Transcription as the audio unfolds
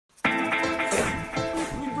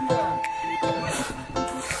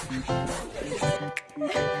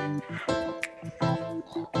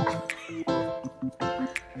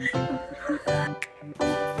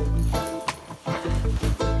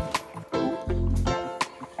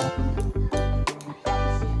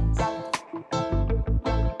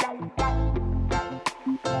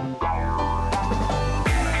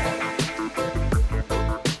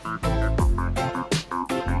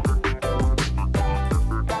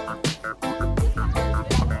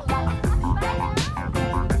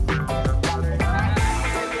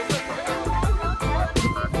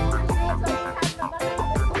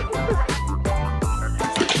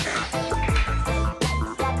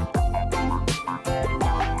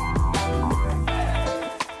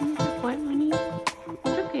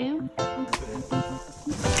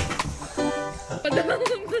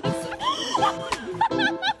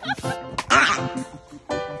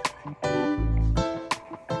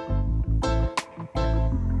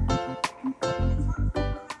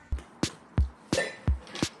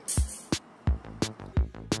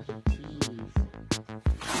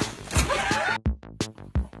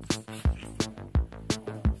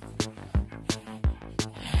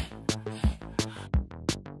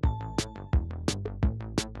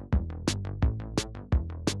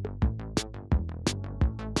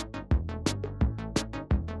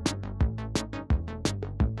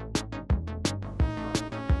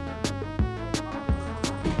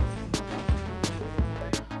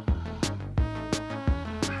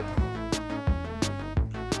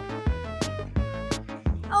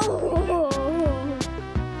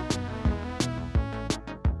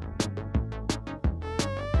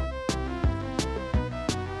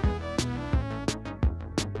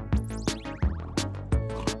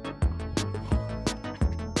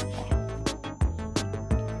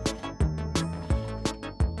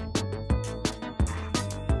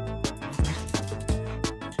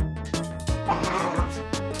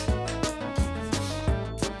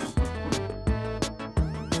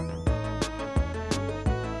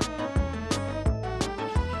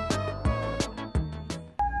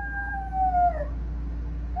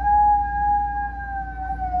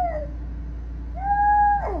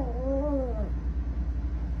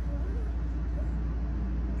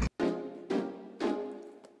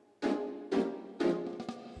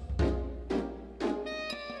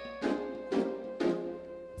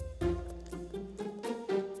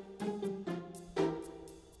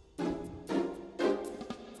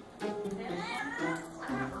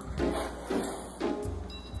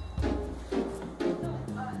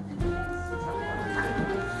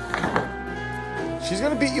She's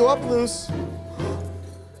gonna beat you up, Luz.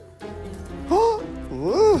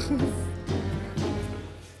 Luz.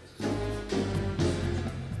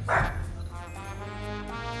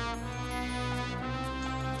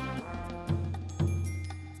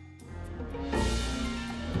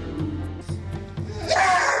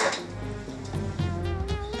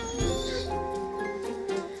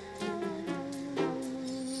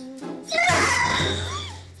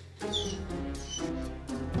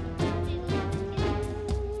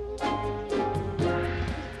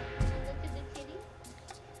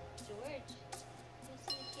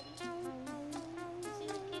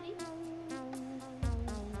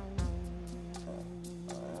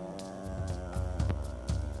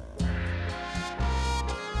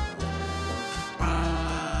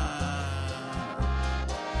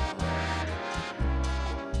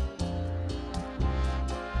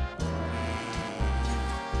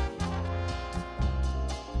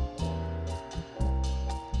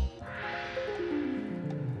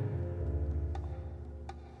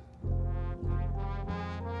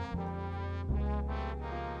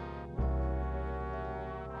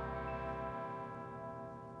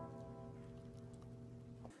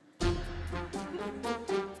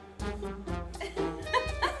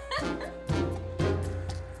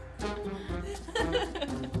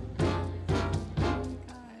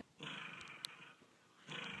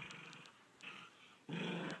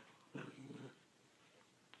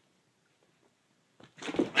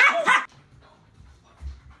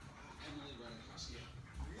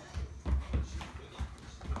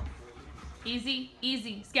 Easy,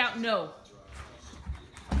 easy. Scout, no.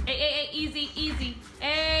 Hey, hey, hey, easy, easy.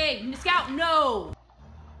 Hey, Scout, no.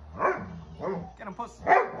 Get him, puss.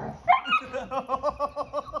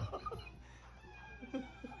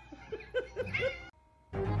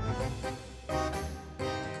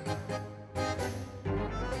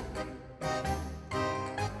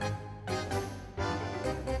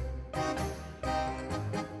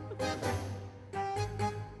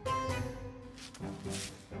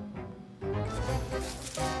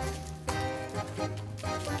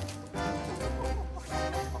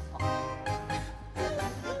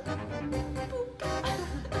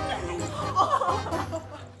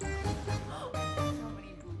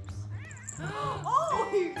 Oh,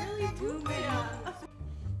 he really pooped it.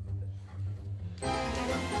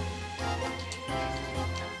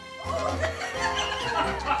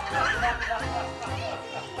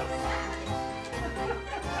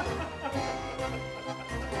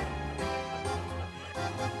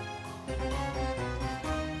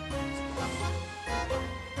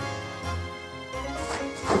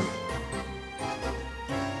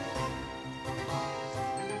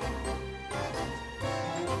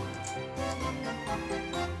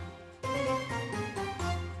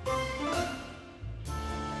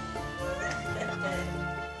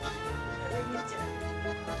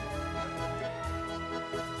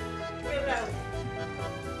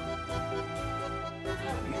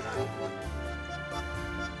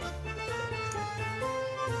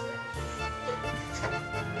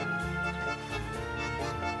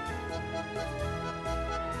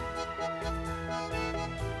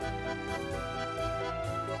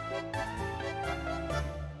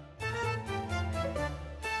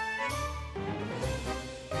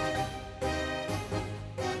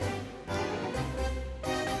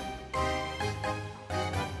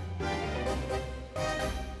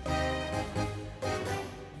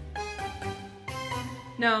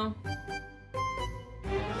 No.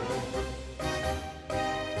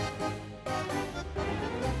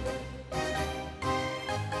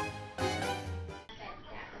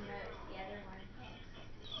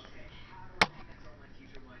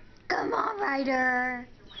 Come on, Ryder.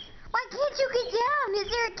 Why can't you get down?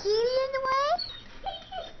 Is there a kitty in the way?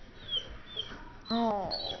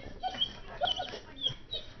 Oh.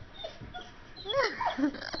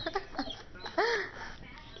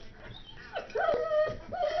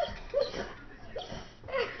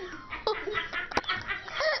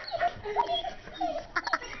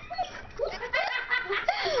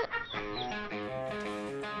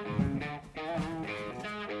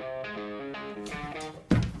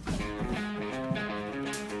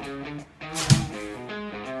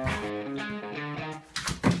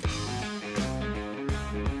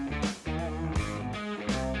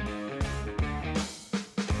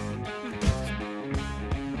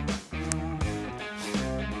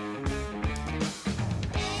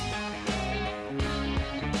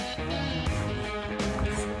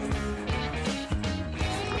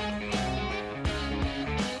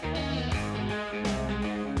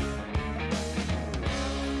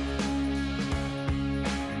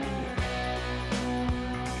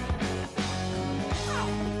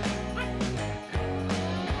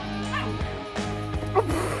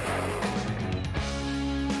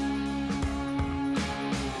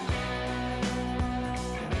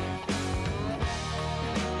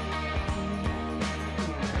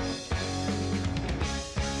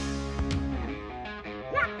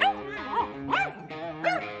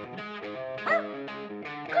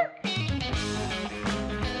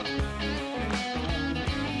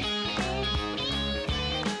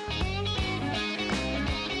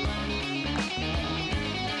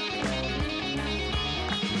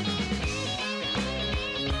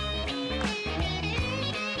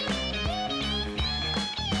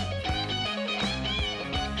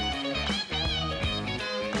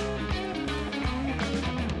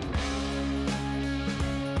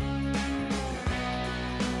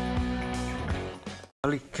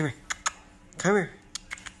 Ollie, come here. Come here.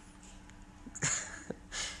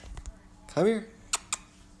 Come here.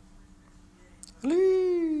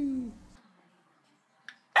 Ollie.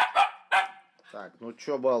 Так, ну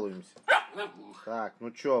чё балуемся? Так, ну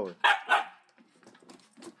чё вы?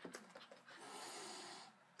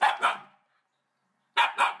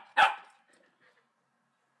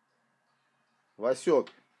 Васёк,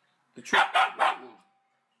 ты чё?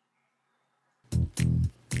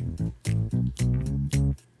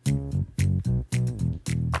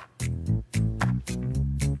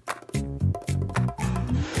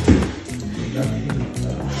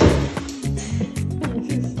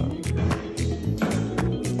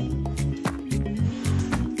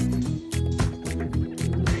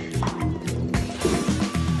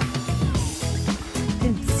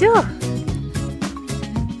 Все.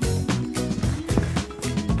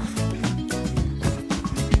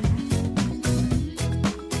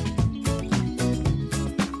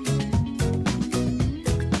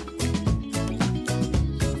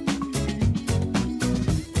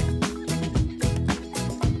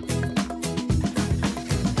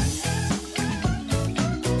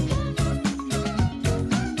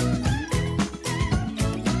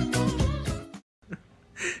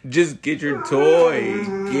 Just get your toy.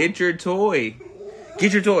 Get your toy.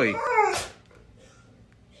 Get your toy.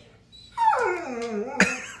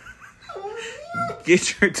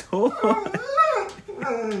 Get your toy.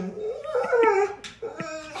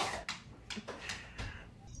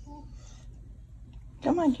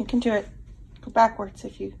 Come on, you can do it. Go backwards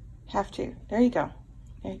if you have to. There you go.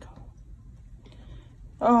 There you go.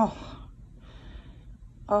 Oh.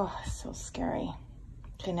 Oh, so scary.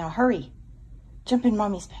 Okay, now hurry. Jump in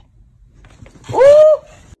mommy's bed. Ooh!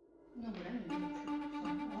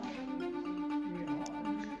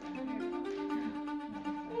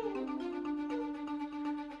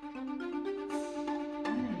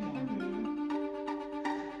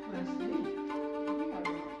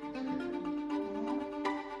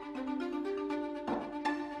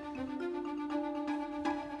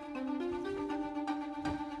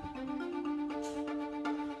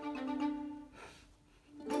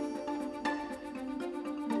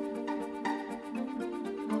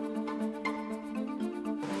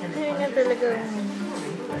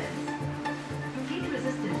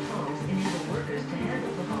 Heat-resistant foams enable workers to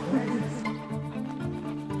handle the hot weather.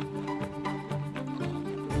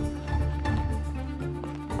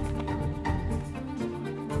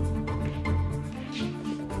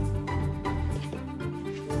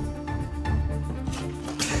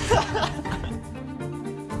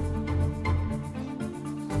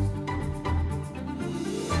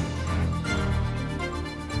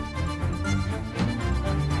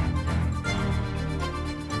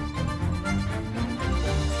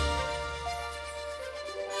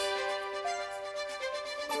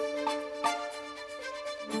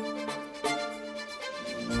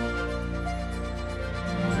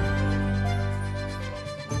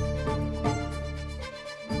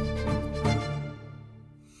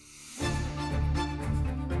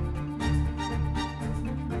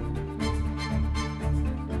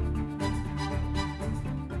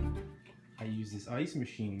 I use this ice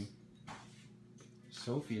machine.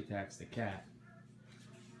 Sophie attacks the cat.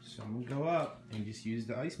 So I'm gonna go up and just use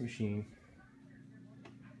the ice machine.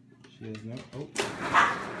 She has no. Oh.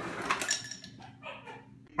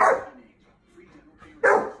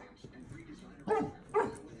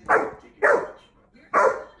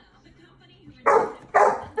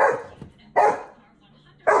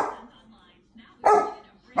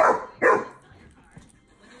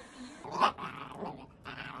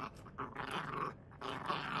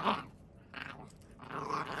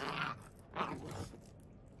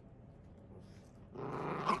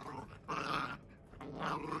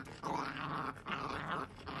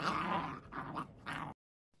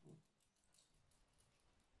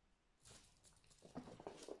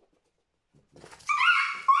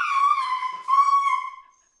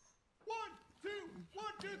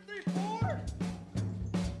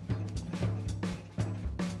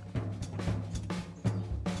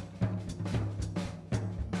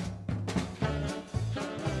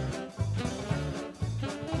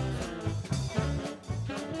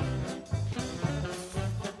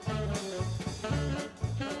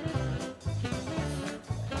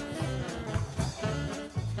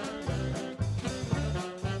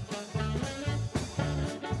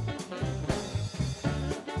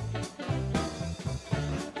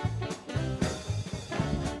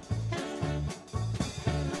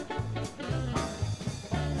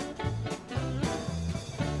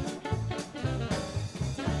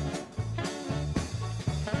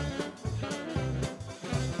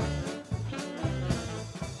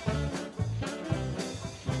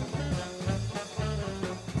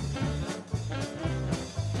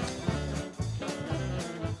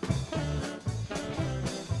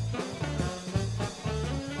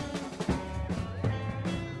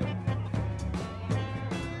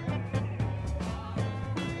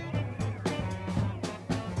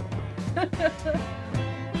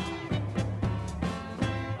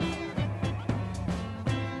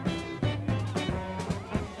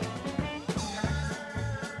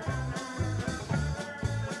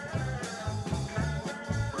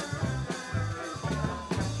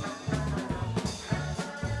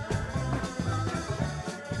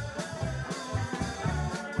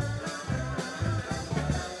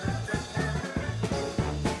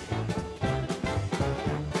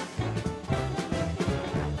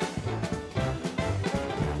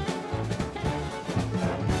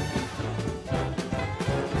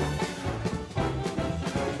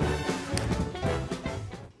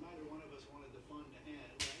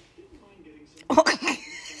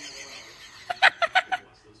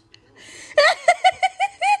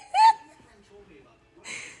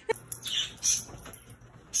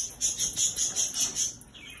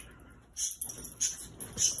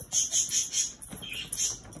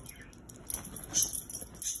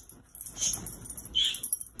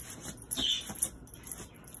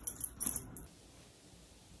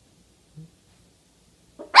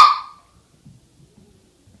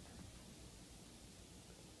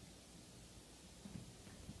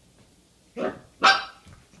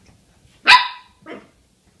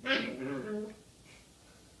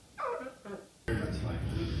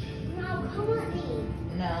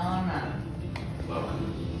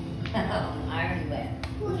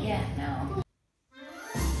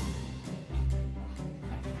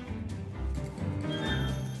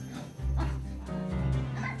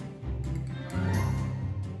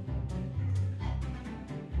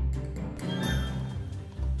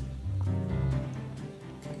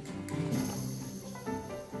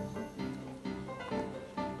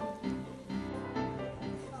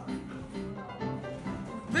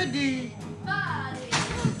 Ready.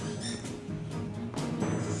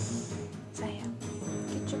 Zaya,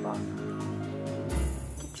 get your ball.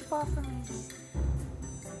 Get your ball for me.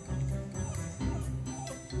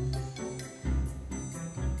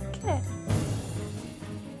 Get it.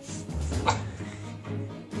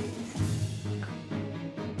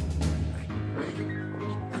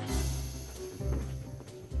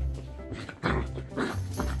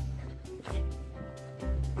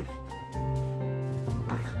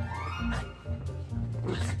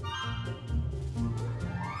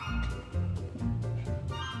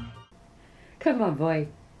 Come on, boy.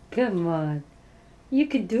 Come on. You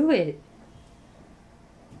can do it.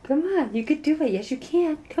 Come on. You can do it. Yes, you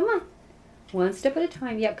can. Come on. One step at a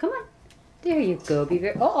time. Yep, come on. There you go. Be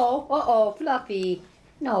very... Uh-oh. Uh-oh. Fluffy.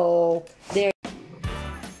 No. There.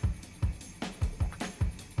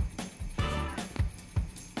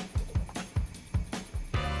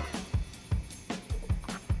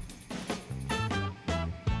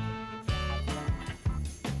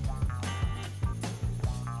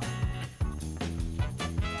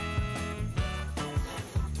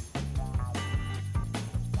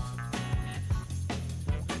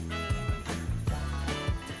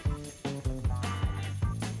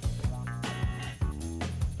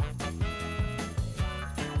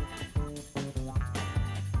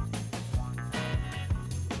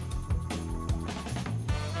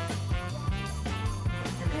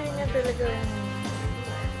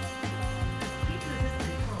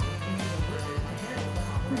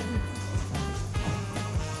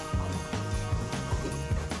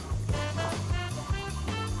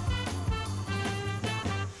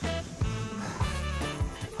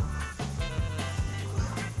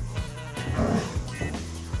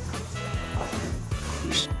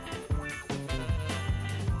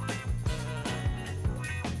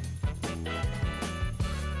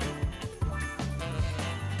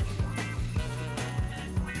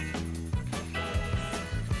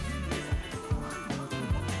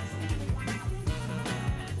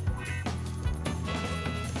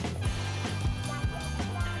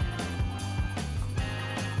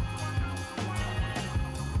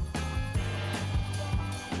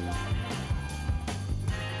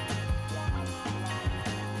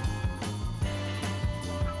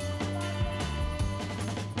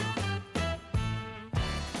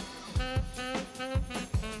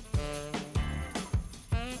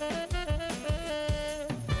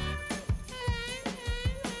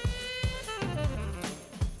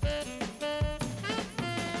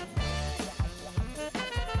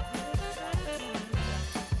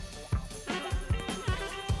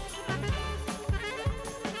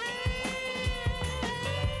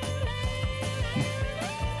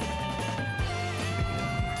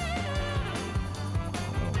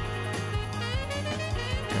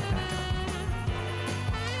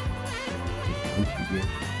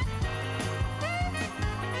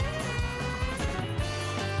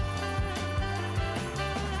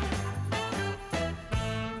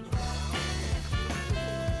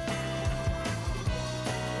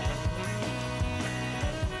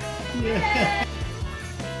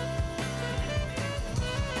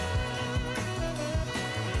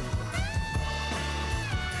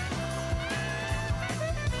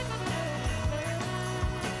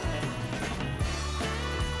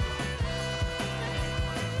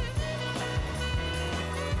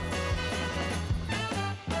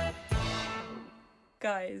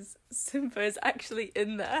 Guys, Simba is actually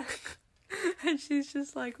in there. And she's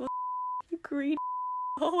just like, what the green.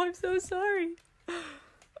 Oh, I'm so sorry.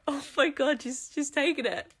 Oh my god, she's taking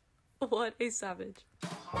it. What a savage.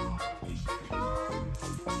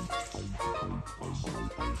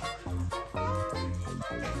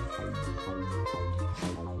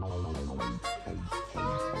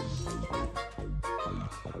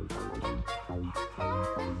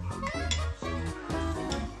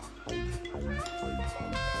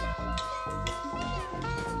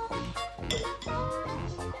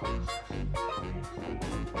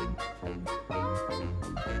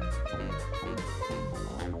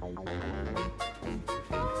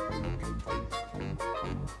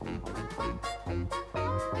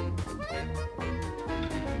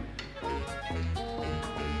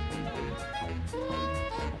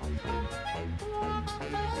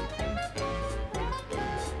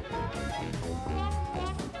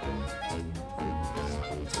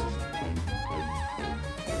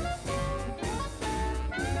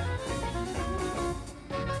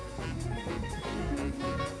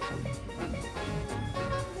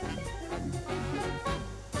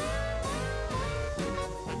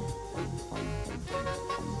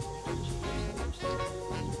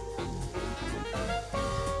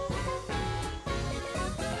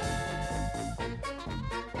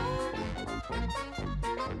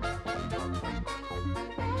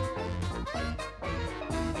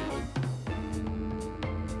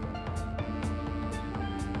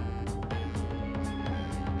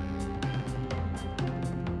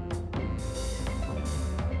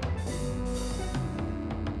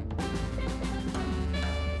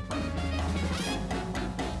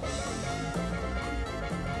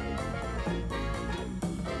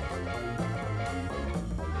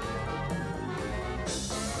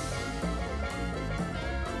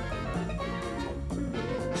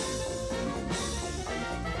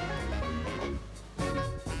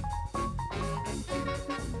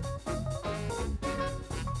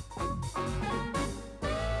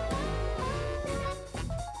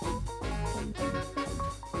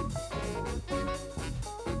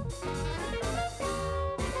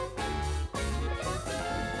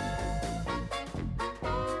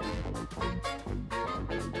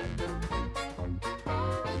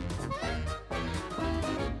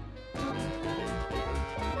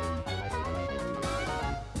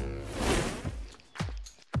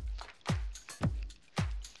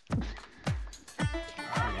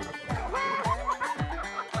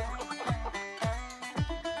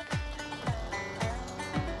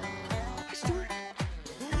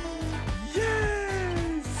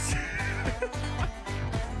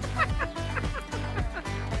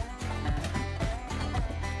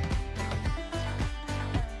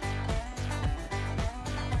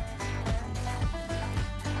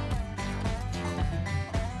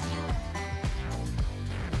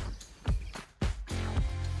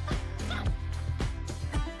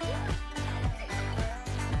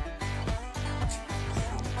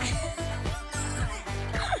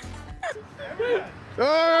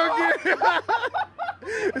 Oh, okay.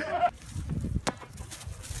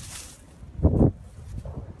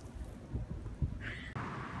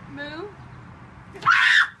 Moo.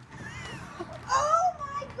 Oh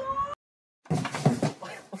my god.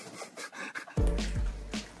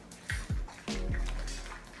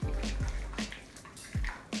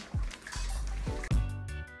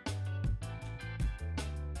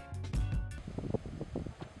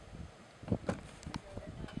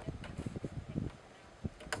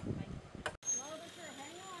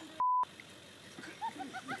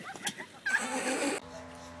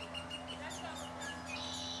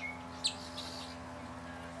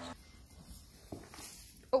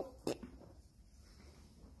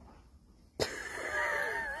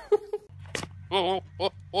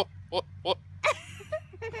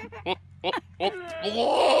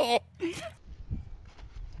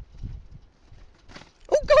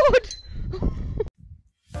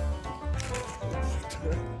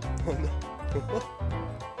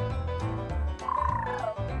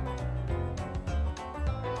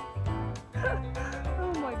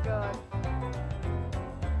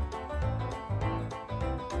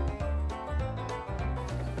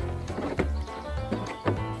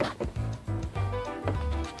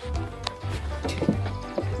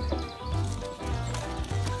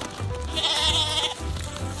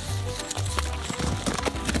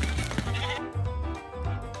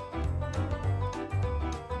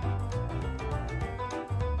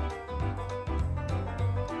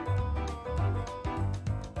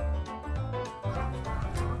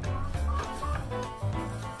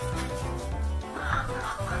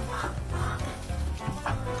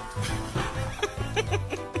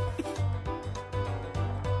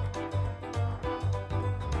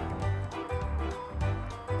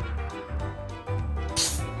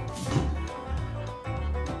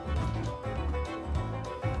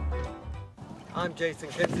 I'm Jason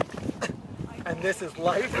Kinsey, and this is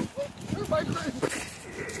Life.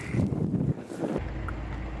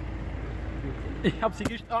 Ich hab sie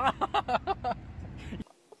gestochen.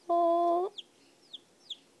 Oh.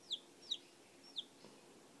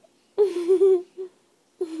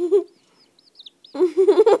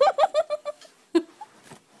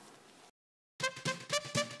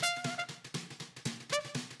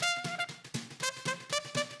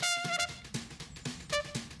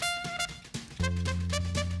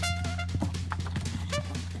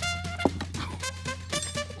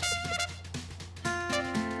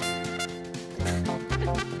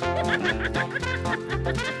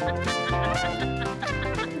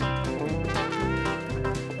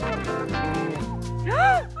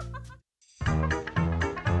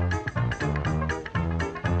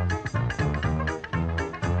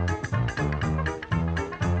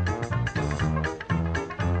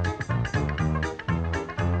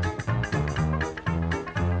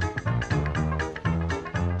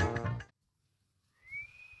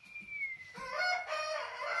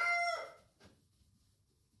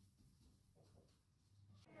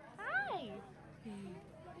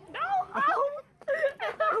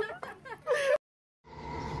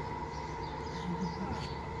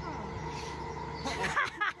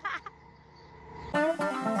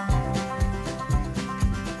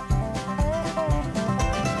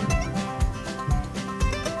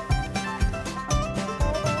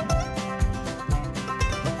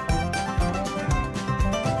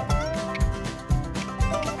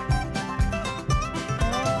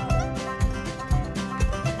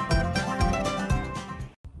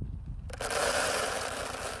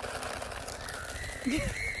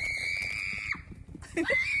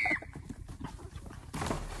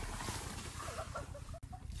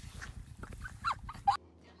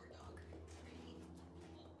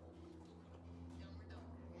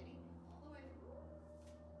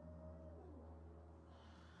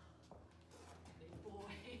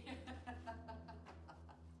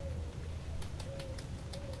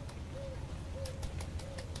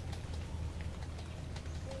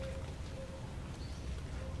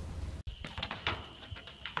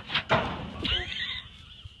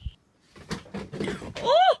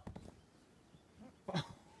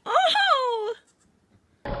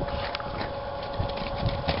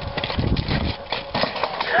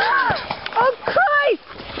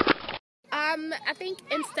 I think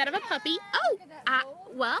instead of a puppy,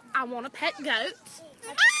 I want a pet goat.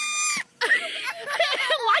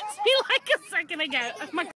 It likes me like a second ago. Oh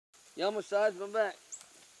my God. Y'all massage my back.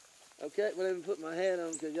 Okay, well, I didn't put my hat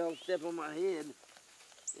on because y'all step on my head.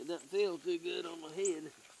 It doesn't feel too good on my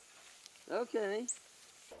head. Okay.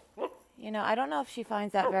 You know, I don't know if she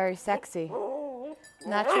finds that very sexy.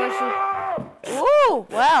 Not sure she... Ooh,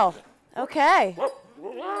 well, okay.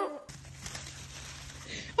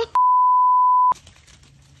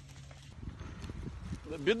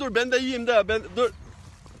 Bir dur, ben de yiyeyim de, dur.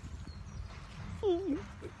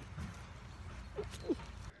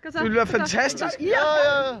 Det ville være fantastisk.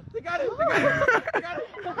 Ja. Det gør det.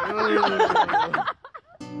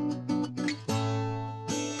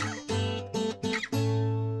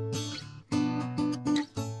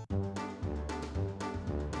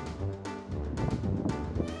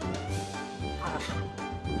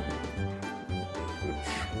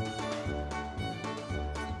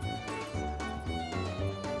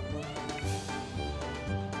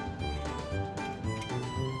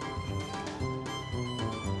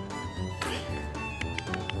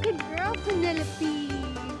 Good girl, Penelope.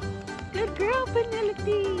 Good girl,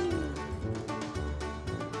 Penelope.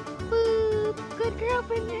 Boop. Good girl,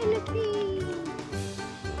 Penelope.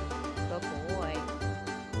 Good boy.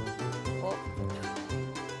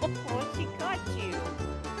 Oh, she got you.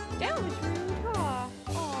 That was rude, huh?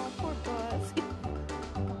 Oh, poor Buzz.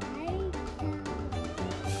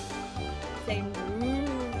 Say rude.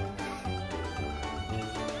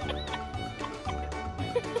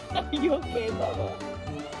 Are you okay, Bubba?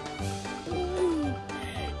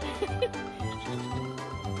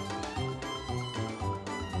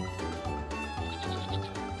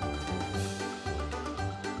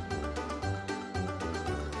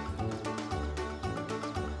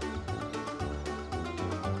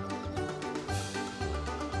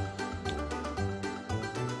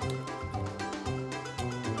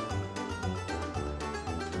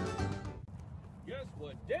 Guess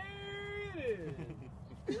what day it is?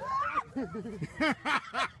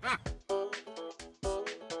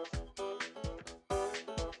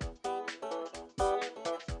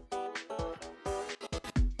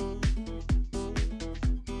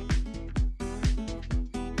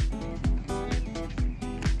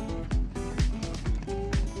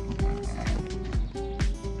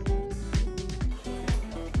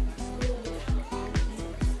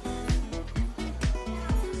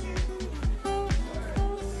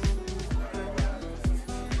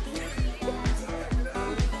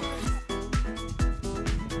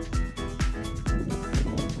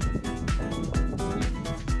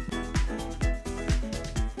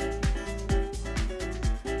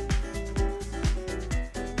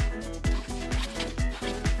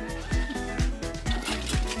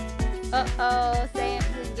 Uh-oh, Sam,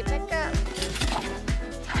 please get back up.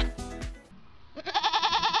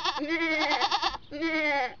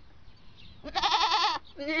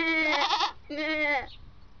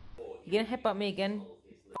 You gonna headbutt me again,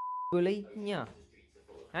 bully? Yeah.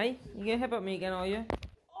 Hey, you gonna headbutt me again, are you?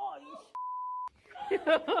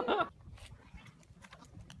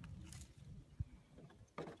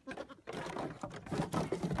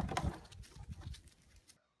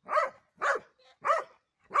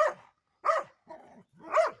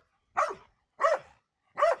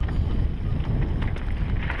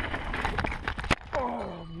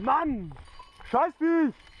 Oh Mann!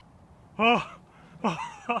 Scheißviech! Oh.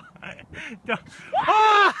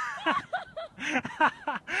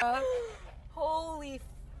 Holy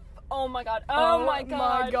oh my god. Oh, my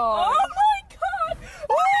god. Oh my god.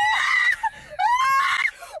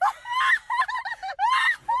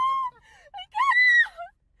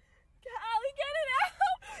 Allie, get it out!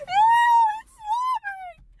 Ew, it's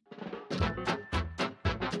slobbering!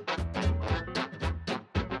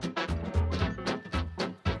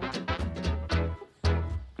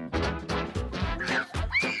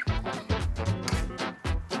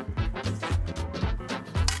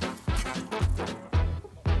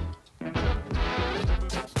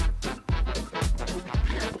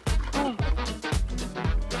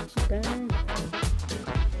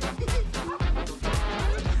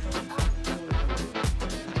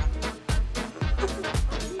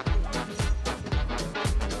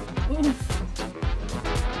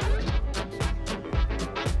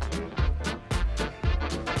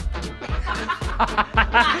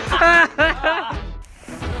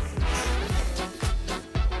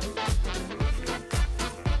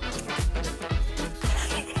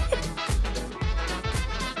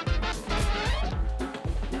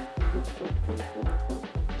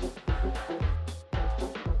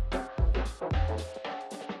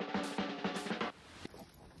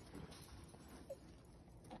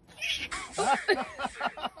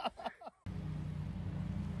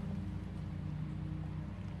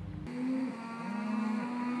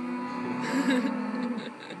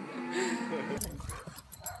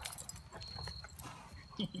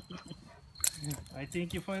 I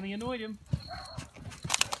think you finally annoyed him.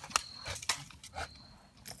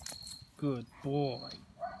 Good boy.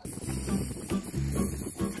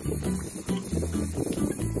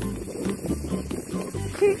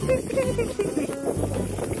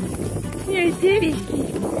 You're silly.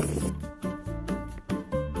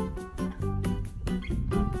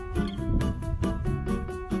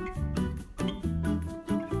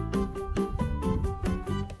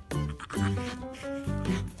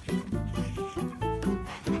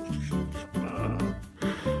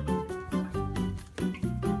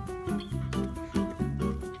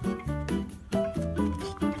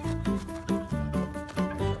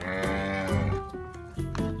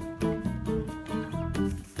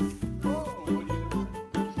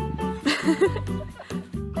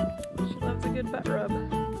 She loves a good butt rub.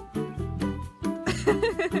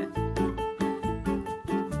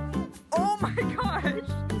 Oh my gosh!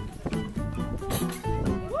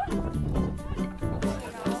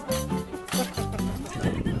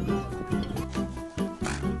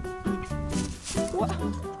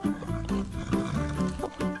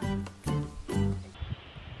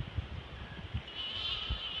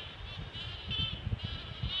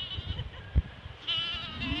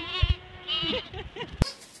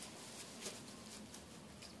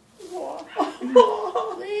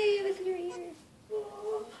 Wait, look at your ears.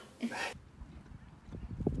 Oh,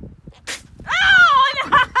 no!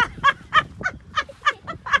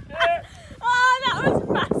 Oh, that was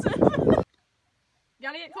massive.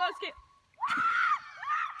 Gotta get close, get.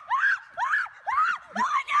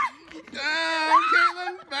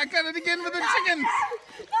 Caitlin, back at it again with the chickens.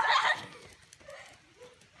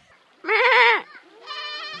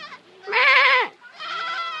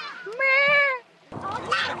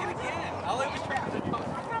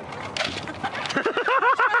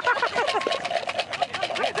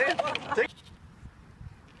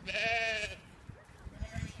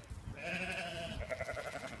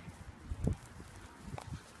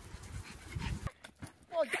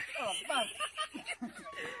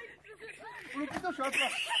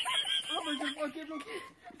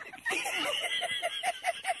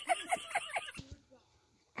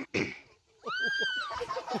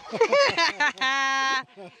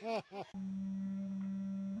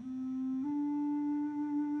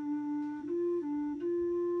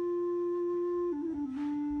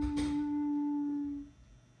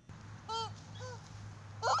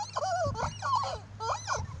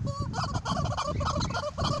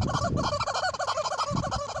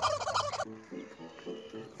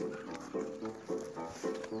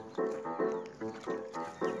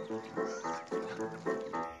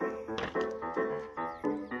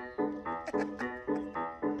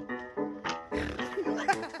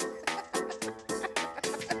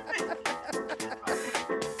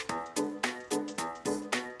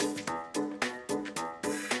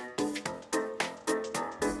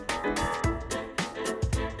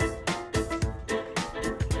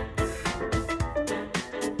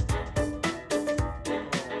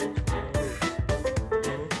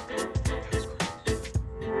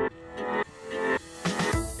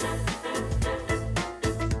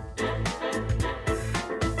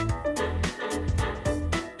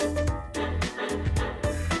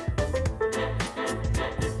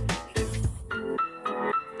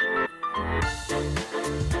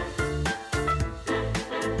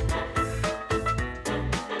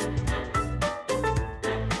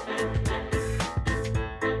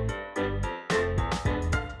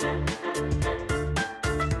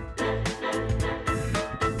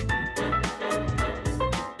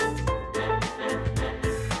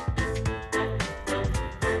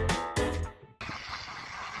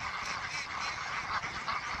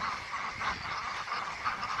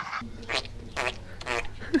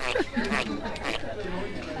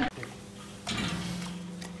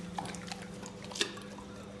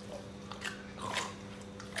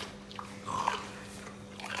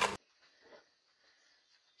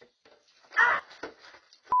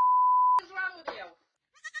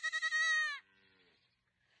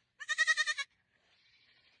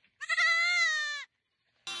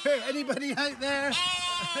 Anybody out there?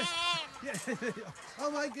 Oh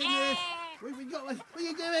my goodness! We got one. What are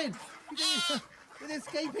you doing? With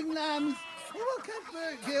escaping lambs. Oh,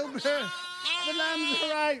 Cuthbert, Gilbert. The lambs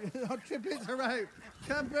are out. Our triplets are out.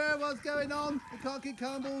 Cuthbert, what's going on? We can't keep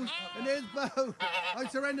Campbells. And there's Bo. I'm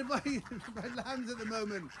surrounded by lambs at the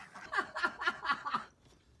moment.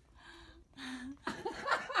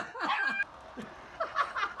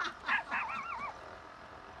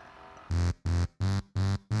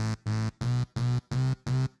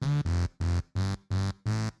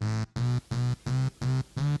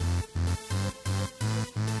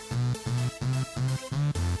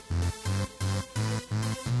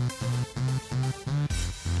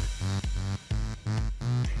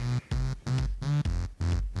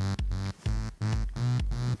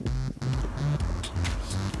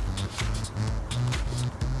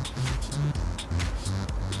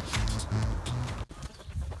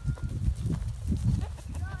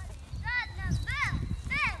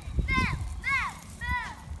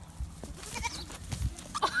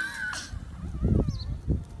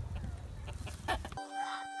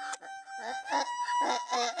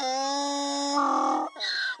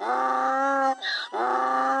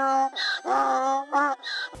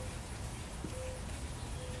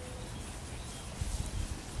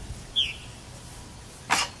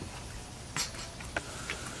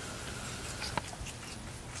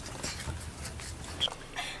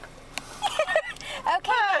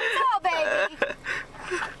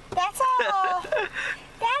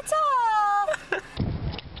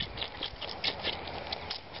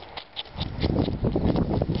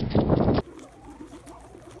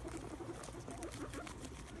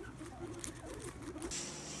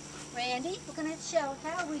 Randy, we're going to show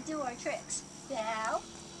how we do our tricks. Bow.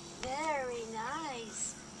 Very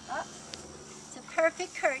nice. Up. It's a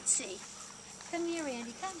perfect curtsy. Come here,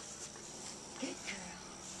 Randy, come. Good girl.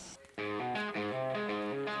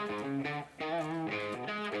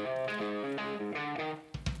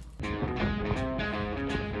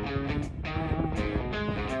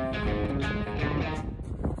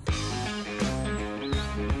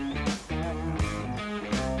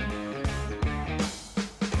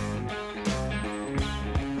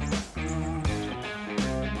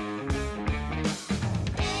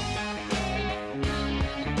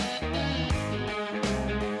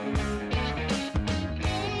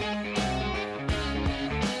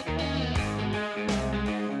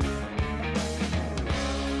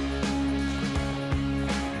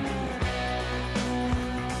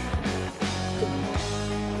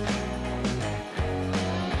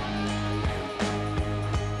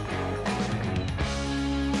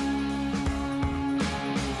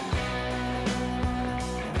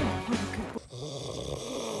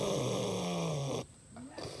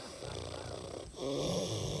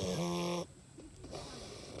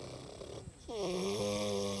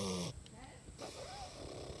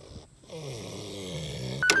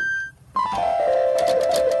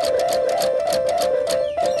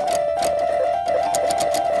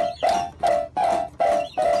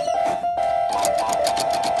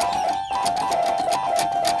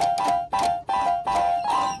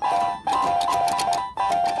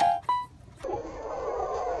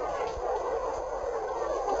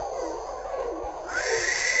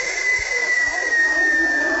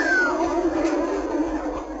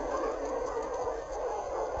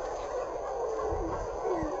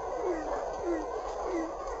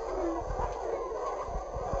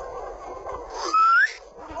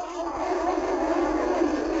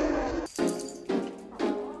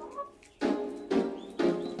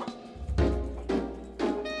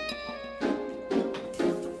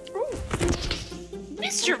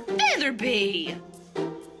 Mr. Featherby!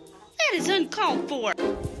 That is uncalled for.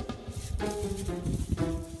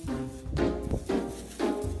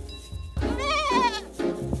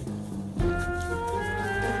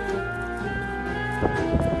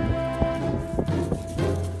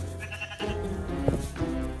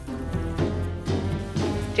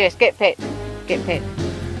 Jess, get pet. Get pet.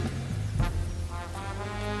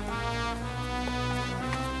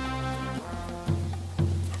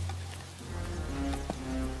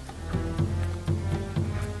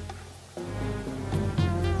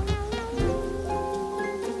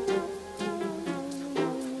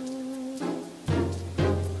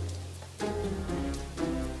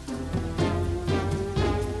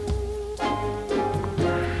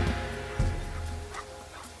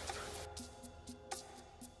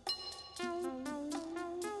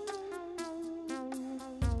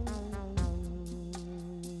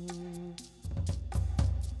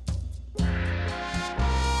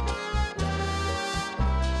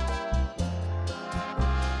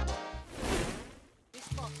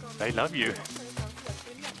 They love you.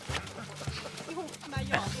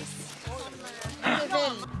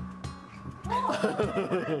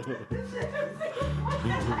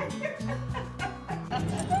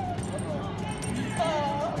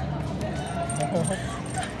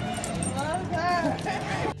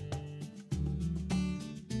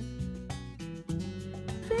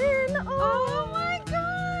 Finn, oh my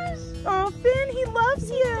gosh! Oh, Finn, he loves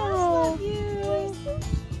you. He does love you.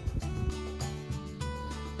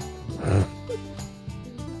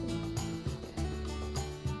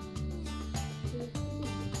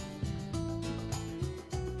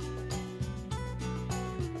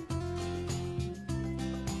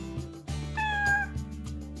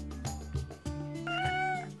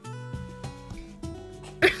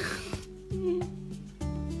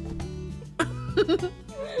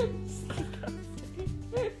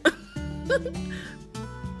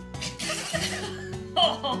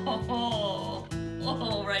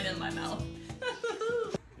 Oh, right in my mouth.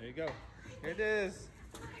 There you go. Here it is.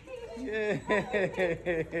 Yay!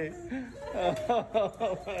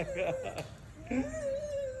 Oh my god.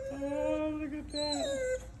 Oh, look at that.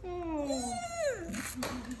 Oh.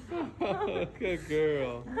 Oh, good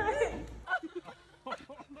girl. Hi.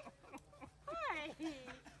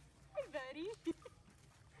 Hi, buddy.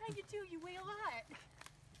 How you do? You weigh a lot.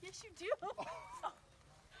 Yes, you do. Oh,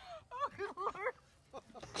 good Lord.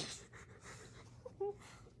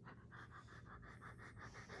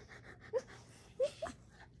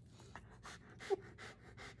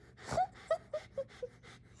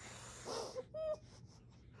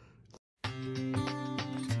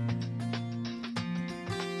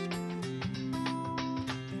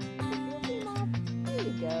 There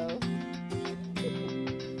you go.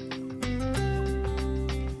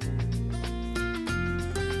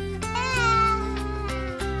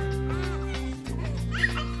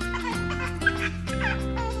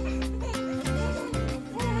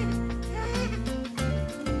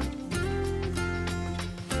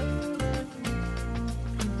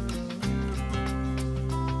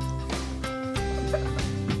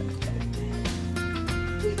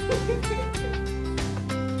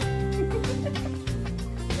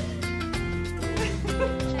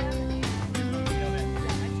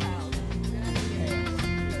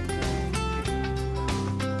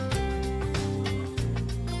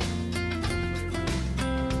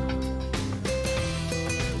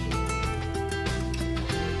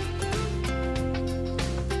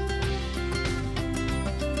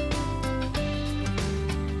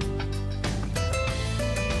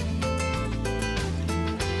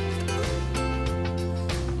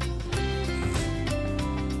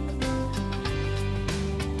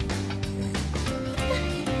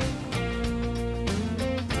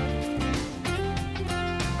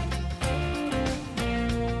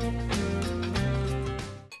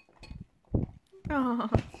 Oh.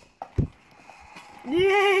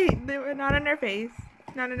 Yay! They were not in her face.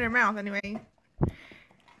 Not in her mouth, anyway.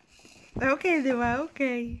 Okay, Lua,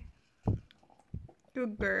 okay.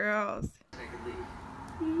 Good girls.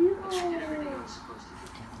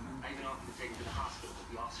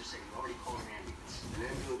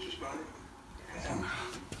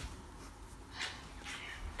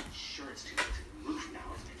 Sure, it's too late to move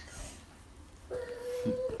now, isn't it?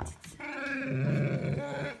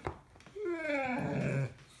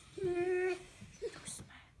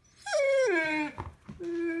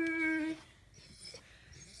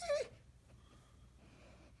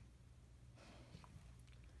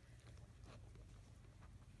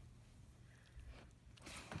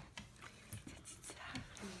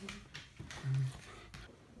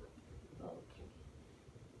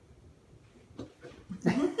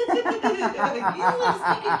 You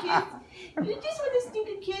just want a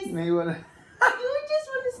sneaker kiss. Me wanna. You just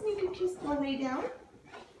want a sneaker kiss. Want to lay down?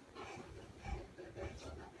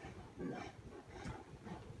 No.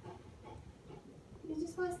 You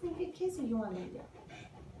just want a sneaker kiss, or you want to lay down?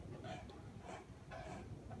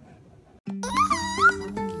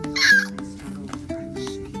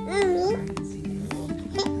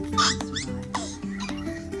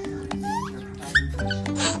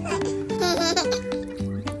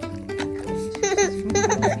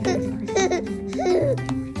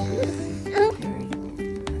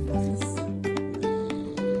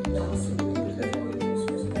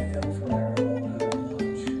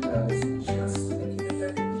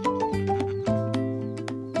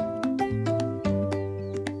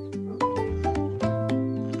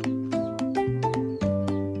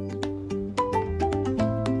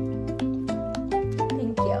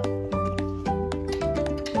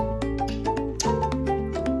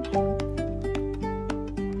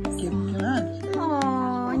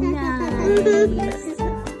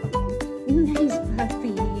 Nice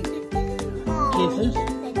puppy. Kisses.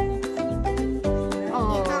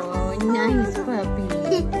 Oh, nice puppy.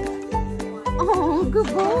 Oh, good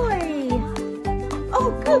boy.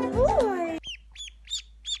 Oh, good boy.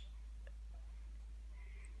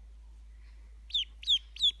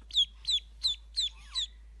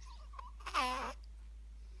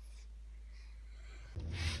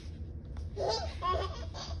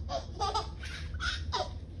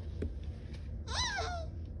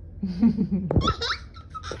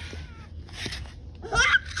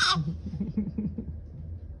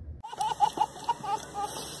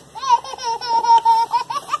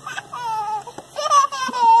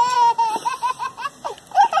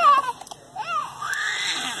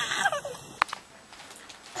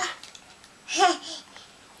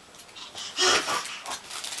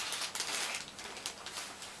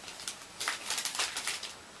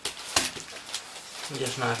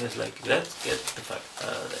 Just now he's like, let's get the fuck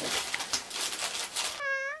out of there.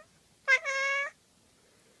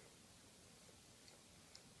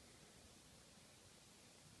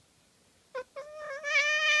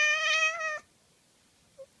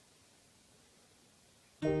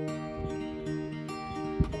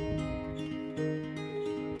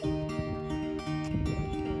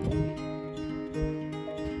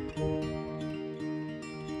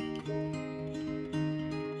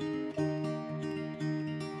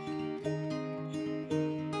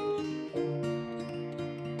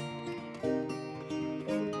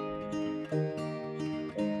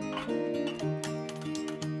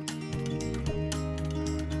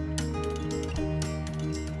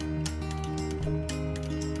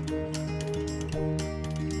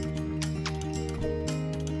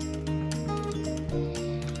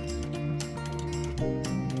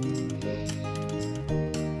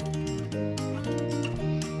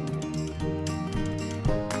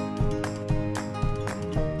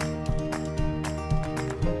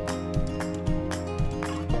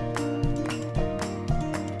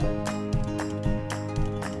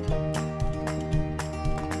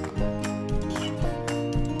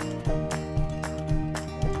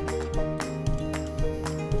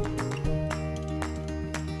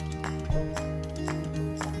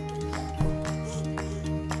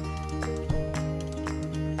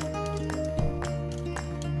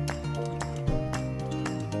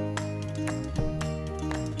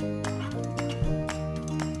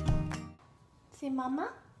 Say mama.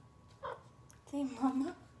 Say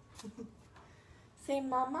mama. Say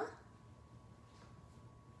mama.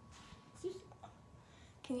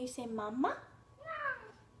 Can you say mama?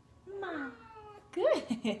 Mama.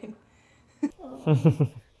 Good.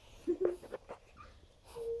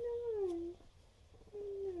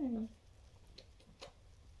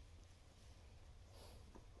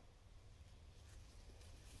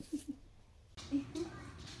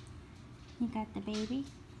 You got the baby?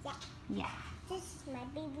 Yeah. Yeah. This is my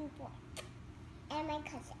baby boy. And my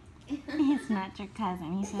cousin. He's not your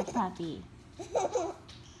cousin, he's a puppy. He's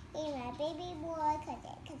my baby boy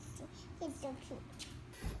cousin because he's so cute.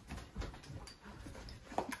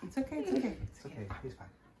 It's okay, it's okay. It's okay, he's fine.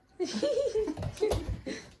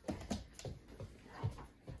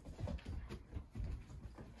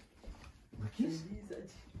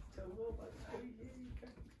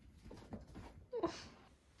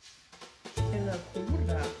 Che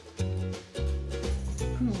loucura.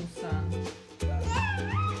 Knusa.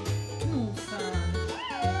 Knusa.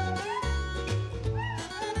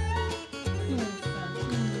 Knusa.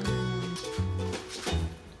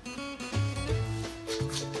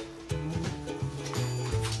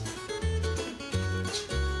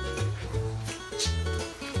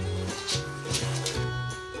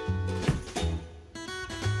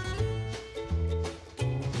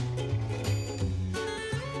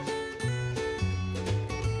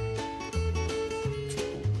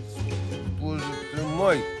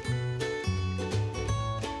 mooi.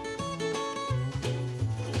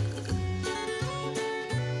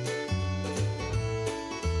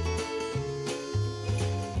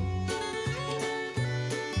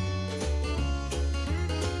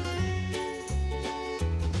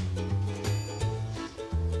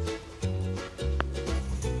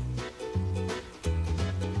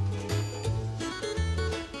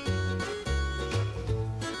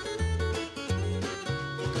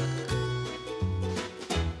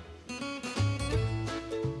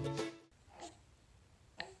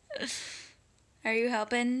 Are you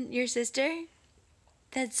helping your sister?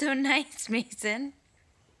 That's so nice, Mason.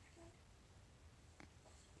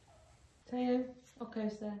 Teo, okay,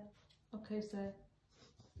 sir. Okay, sir.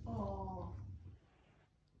 Oh,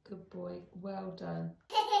 good boy. Well done.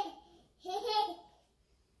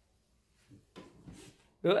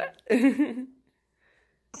 What?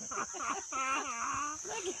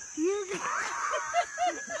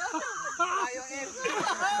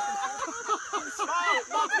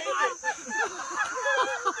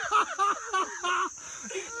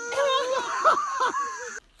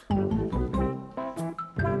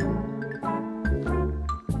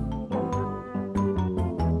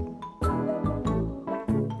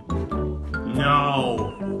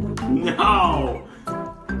 No! No!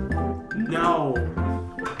 No!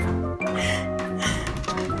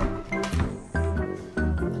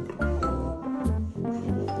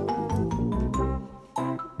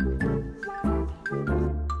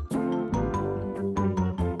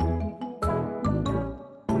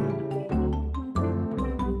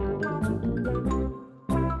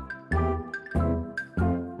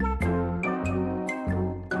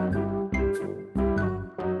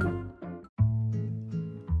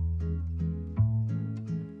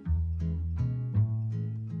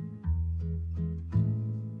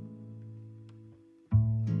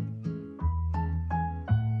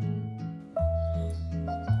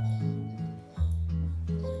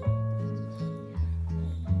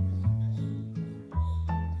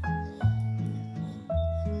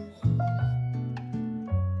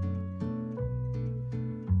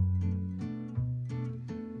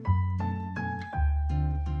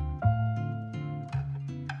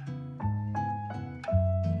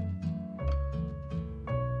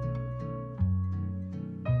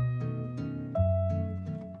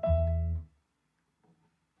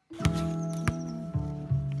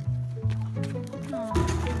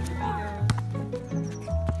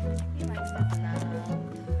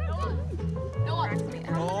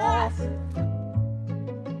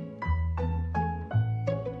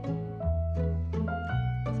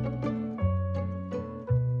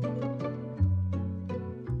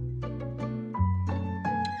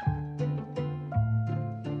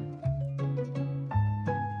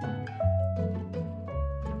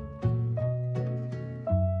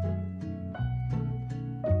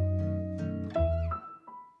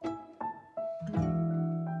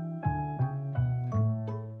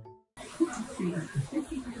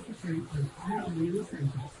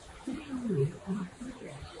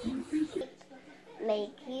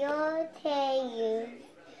 Make your tail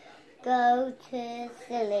go to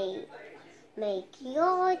sleep. Make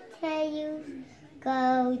your tail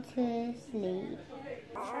go to sleep.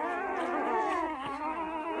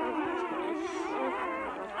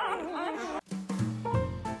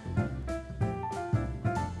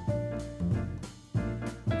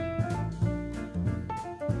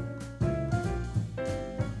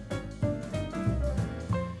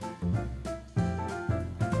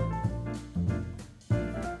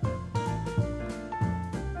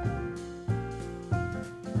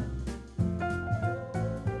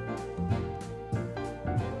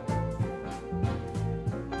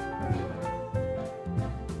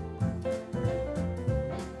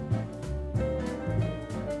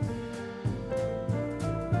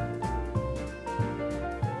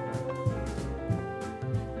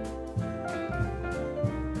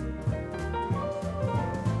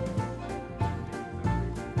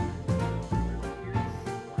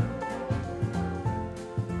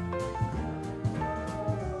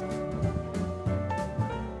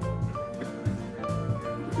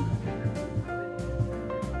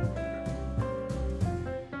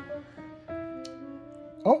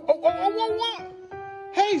 Oh,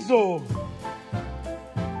 Hazel!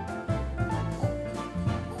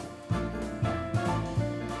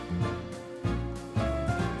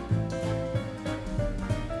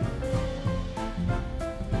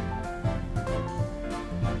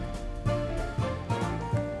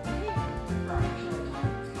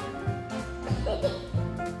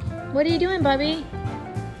 What are you doing, Bubby?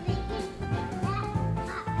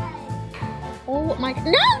 Oh my,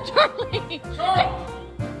 no, Charlie!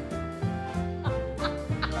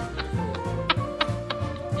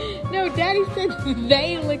 but Daddy said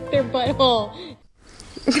they licked their butthole.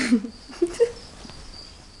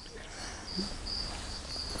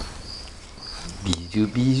 Bijou,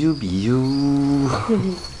 bijou, bijou.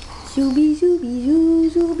 Bisou, bisou,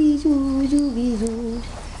 bisou, bisou, bisou, bisou.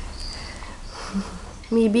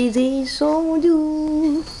 Mes baisers sont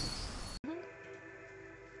doux.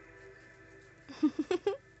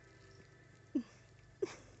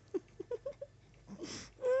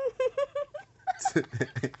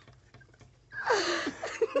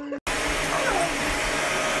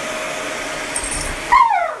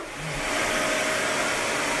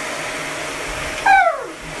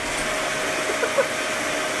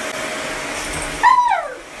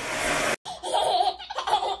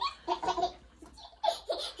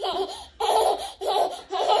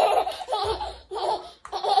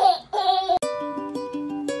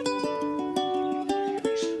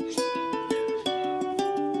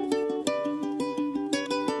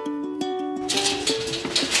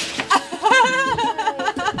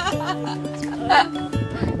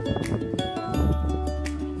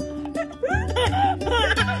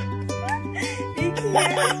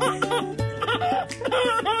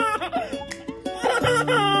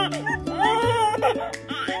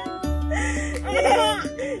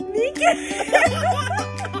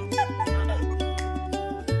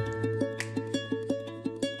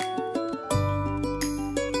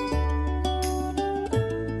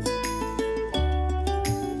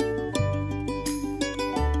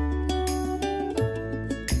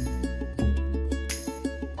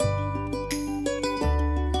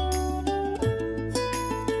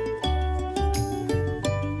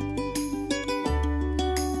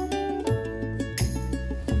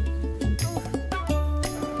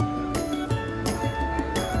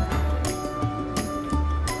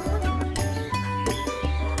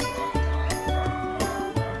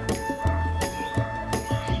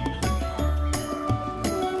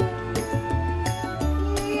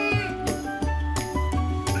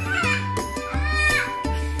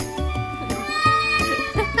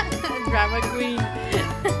 Drama queen.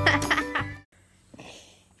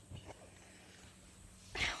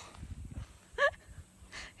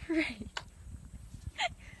 Right.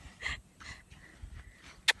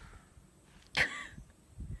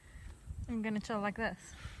 I'm gonna chill like this.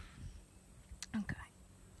 Okay.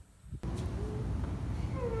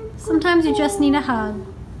 Sometimes you just need a hug.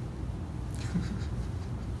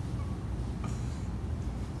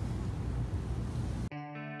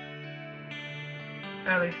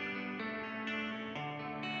 Ellie.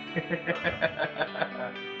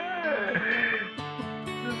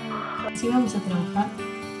 ¿Sí vamos a trabajar?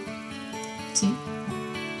 Sí.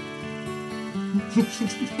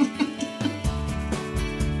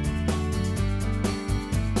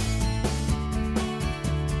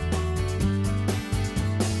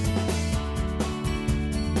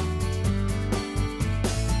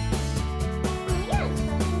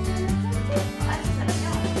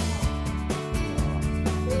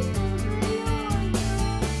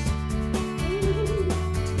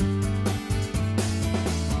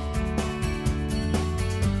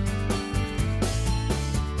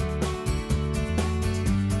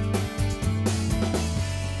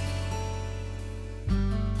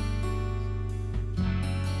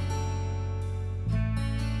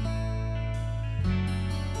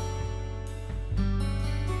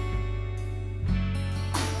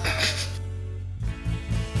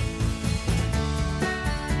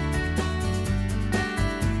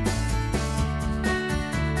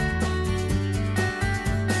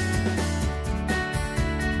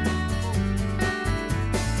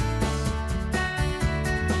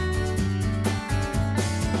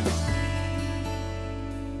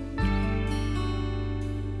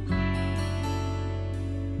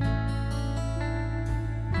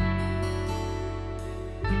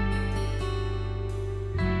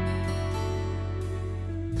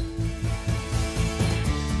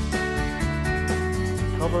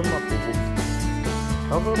 Cover him up, baby.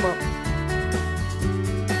 Cover him up.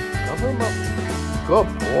 Cover him up. Good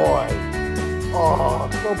boy. Oh,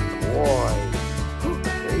 good boy.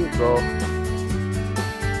 There you go.